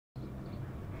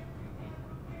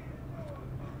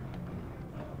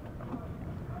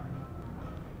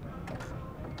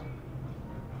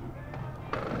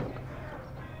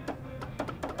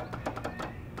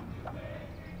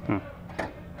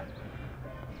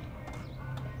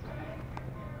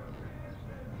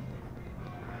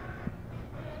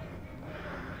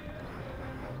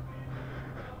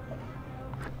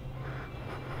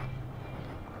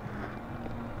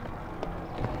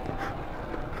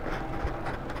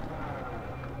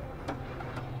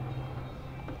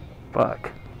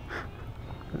Fuck.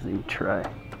 Let's even try.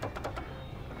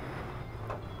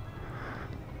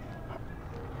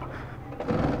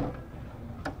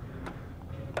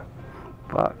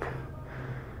 Fuck.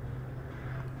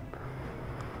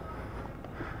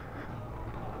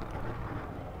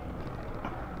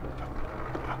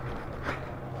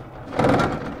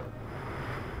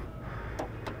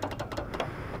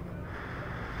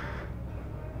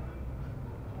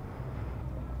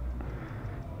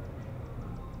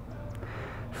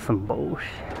 Some bullshit.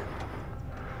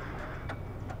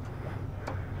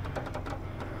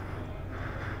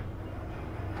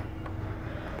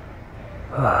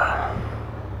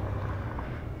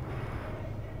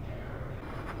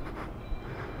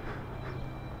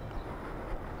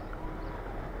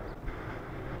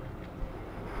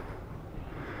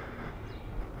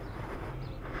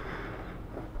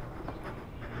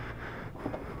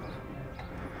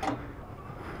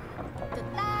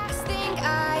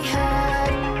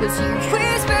 Was you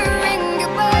whispering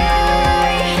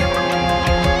goodbye?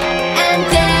 And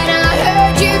then I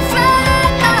heard you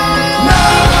flat out. No,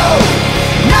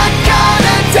 not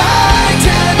gonna die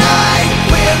tonight.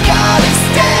 We're gonna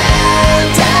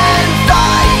stand and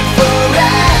fight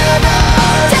forever.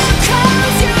 Don't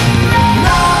close your eyes.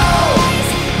 No,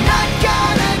 not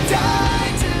gonna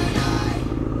die tonight.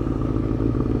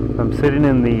 I'm sitting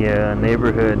in the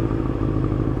neighborhood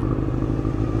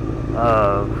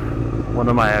of one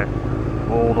of my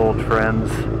old friends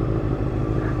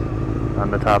on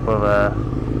the top of a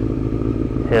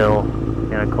hill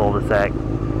in a cul-de-sac,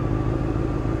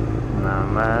 and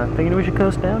I'm thinking we should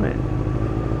coast down it.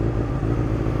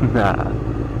 Nah.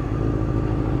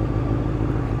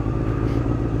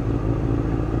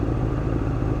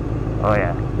 Oh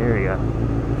yeah, here we go.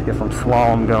 Let's get some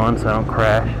slalom going so I don't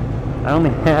crash. I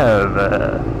only have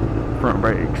front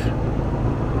brakes.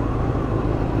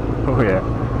 Oh yeah.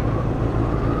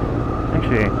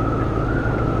 Actually,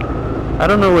 I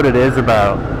don't know what it is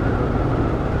about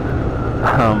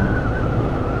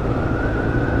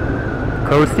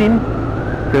coasting,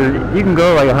 because you can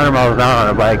go like 100 miles an hour on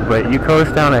a bike, but you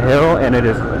coast down a hill and it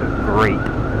is great.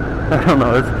 I don't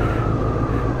know,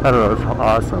 it's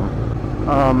awesome.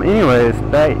 Anyways,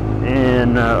 back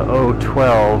in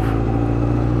 2012,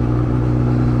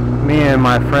 me and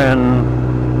my friend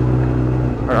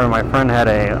had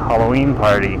a Halloween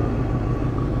party.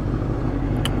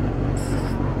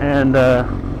 And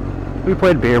we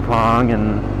played beer pong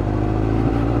and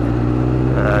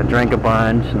drank a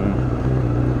bunch, and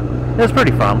it was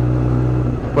pretty fun.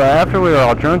 But after we were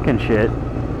all drunk and shit,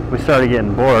 we started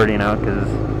getting bored, you know, because,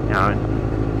 you know,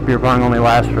 beer pong only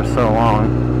lasts for so long.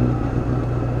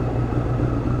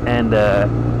 And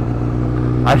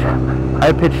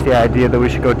I pitched the idea that we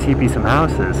should go TP some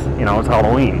houses, you know, it's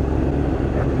Halloween.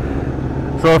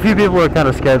 So a few people were kind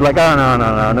of scared, like, oh no.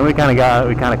 And then we kind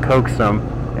of coaxed them.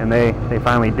 And they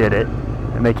finally did it,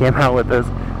 and they came out with us.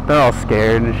 They're all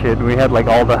scared and shit. We had like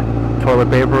all the toilet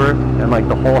paper and like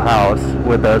the whole house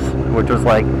with us, which was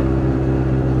like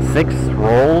 6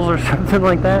 rolls or something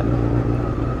like that.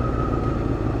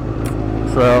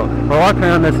 So we're walking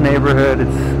around this neighborhood.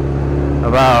 It's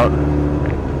about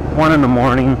 1 in the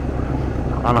morning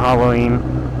on Halloween.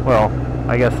 Well,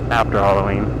 I guess after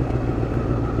Halloween.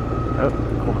 Oh,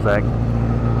 cul-de-sac.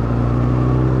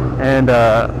 And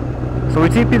so we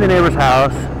TP the neighbor's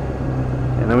house,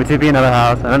 and then we TP another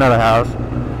house, and another house,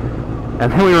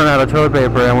 and then we run out of toilet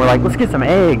paper, and we're like, let's get some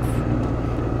eggs.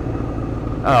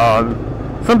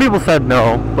 Some people said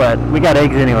no, but we got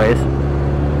eggs anyways.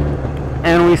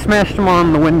 And we smashed them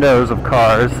on the windows of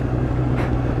cars.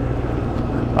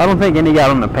 I don't think any got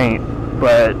on the paint,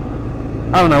 but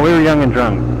I don't know, we were young and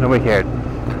drunk, nobody cared.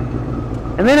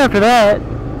 And then after that,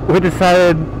 we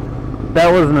decided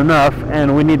that wasn't enough,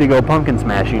 and we need to go pumpkin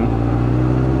smashing.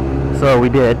 So we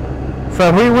did.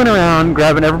 So we went around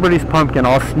grabbing everybody's pumpkin,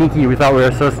 all sneaky. We thought we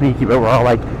were so sneaky, but we're all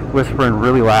like whispering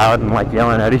really loud and like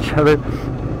yelling at each other.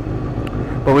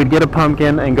 But we'd get a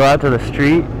pumpkin and go out to the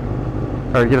street,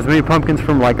 or get as many pumpkins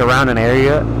from like around an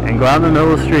area, and go out in the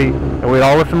middle of the street, and we'd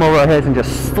all lift them over our heads and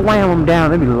just slam them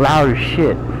down. They'd be loud as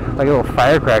shit, like a little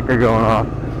firecracker going off.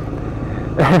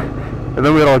 And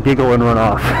then we'd all giggle and run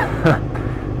off.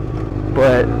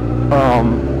 But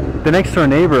the next door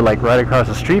neighbor, like right across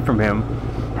the street from him,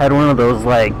 had one of those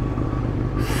like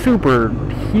super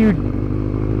huge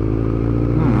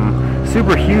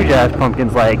ass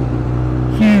pumpkins, like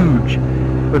huge,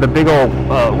 with a big old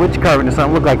witch carving or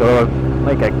something. Looked like a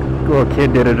little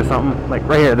kid did it or something. Like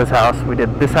right here at this house, we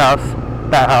did this house,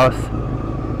 that house.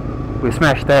 We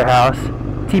smashed their house,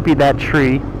 TP'd that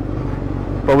tree,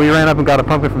 but we ran up and got a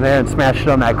pumpkin from there and smashed it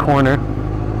on that corner.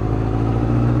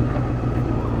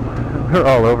 We're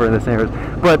all over this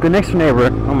neighborhood. But the next neighbor,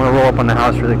 I'm gonna roll up on the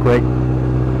house really quick,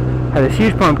 had this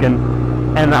huge pumpkin,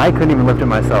 and I couldn't even lift it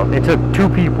myself. It took 2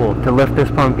 people to lift this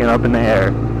pumpkin up in the air.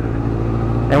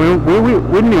 And we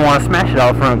didn't even want to smash it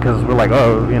out front because we're like,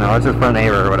 oh, you know, it's just for a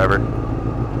neighbor or whatever.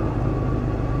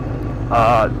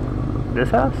 This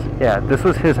house? Yeah, this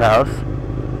was his house.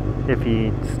 If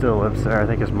he still lives there, I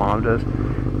think his mom does.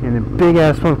 And the big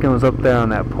ass pumpkin was up there on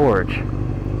that porch.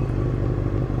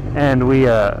 And we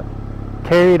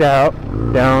carried out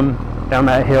down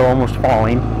that hill, almost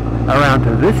falling, around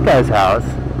to this guy's house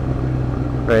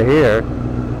right here,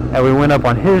 and we went up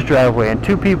on his driveway, and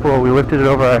 2 people, we lifted it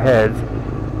over our heads,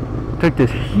 took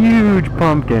this huge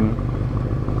pumpkin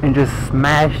and just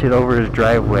smashed it over his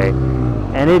driveway,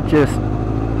 and it just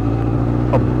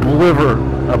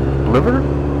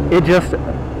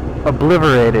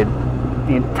obliterated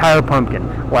the entire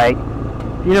pumpkin. Like,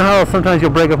 you know how sometimes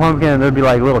you'll break a pumpkin and there'll be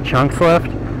like little chunks left?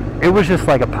 It was just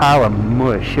like a pile of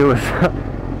mush. It was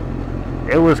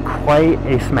it was quite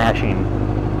a smashing.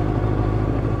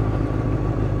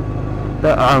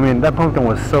 I mean, that pumpkin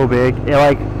was so big. It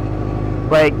like,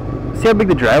 see how big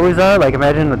the driveways are? Like,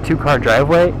 imagine a 2-car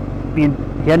driveway. He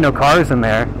had no cars in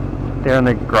there. They're in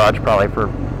the garage probably for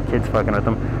kids fucking with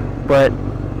them. But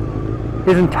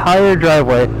his entire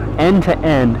driveway, end to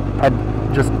end, had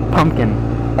just pumpkin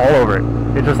all over it.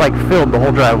 It just like filled the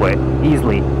whole driveway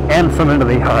easily, and some into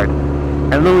the yard.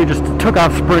 And then we just took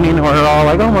off sprinting, and we were all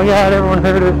like, oh my god, everyone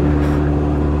heard it.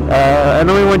 And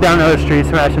then we went down another street,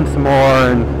 smashing some more,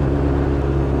 and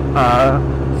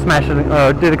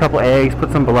did a couple eggs,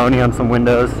 put some bologna on some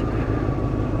windows.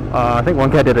 I think one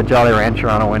guy did a Jolly Rancher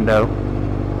on a window.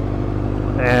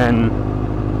 And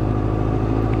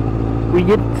we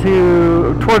get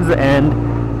towards the end,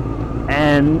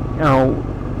 and you know,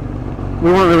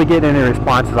 we weren't really getting any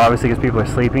responses, obviously, because people are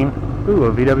sleeping. Ooh,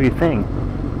 a VW thing.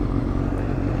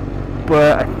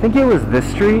 But I think it was this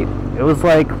street. It was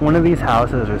like one of these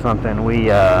houses or something.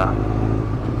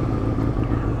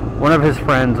 One of his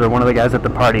friends, or one of the guys at the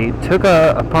party, took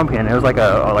a pumpkin. It was like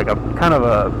a kind of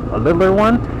a littler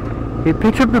one. He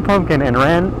picked up the pumpkin and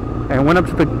ran and went up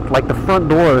to the front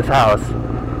door of this house,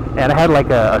 and it had like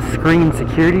a screen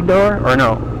security door, or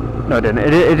no, it didn't.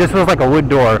 It just was like a wood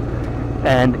door,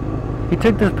 and he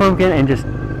took this pumpkin and just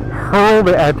hurled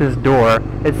it at this door.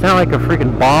 It sounded like a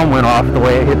freaking bomb went off the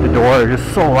way it hit the door. It was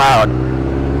just so loud.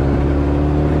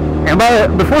 And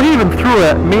before he even threw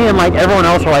it, me and like everyone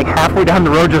else were like halfway down the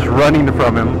road just running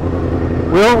from him.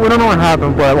 We don't know what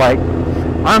happened, but like,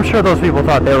 I'm sure those people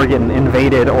thought they were getting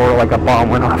invaded, or like a bomb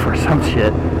went off or some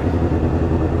shit.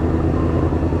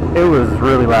 It was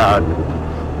really loud.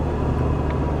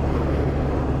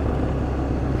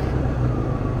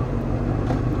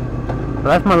 So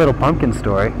that's my little pumpkin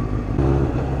story.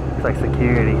 It's like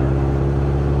security.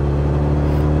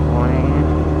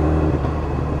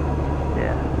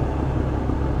 Yeah.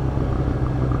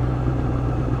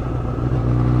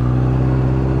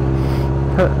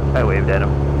 I waved at him.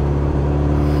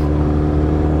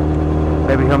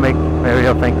 Maybe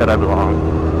he'll think that I belong.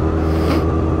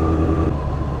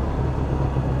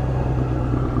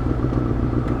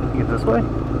 Get this way?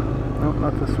 Nope,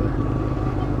 not this way.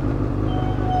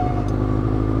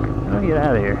 How do I get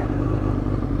out of here?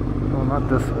 No, not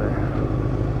this way.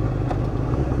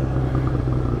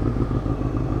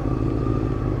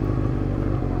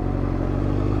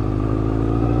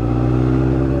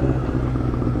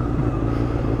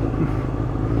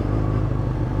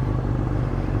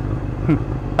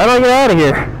 How do I get out of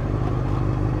here?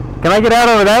 Can I get out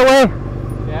over that way?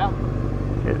 Yeah.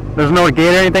 There's no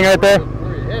gate or anything right there?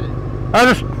 Where are you headed?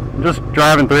 I'm just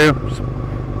driving through.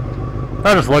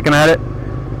 I'm just looking at it.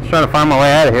 Just trying to find my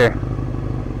way out of here.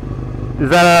 Is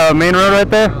that a main road right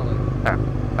there?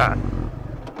 Alright.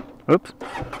 Oops.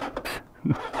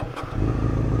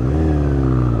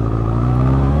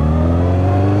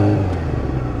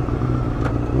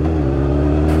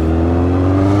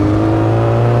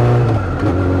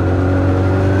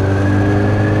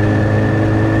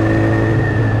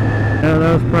 Yeah,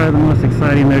 that was probably the most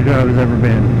exciting their job has ever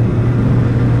been.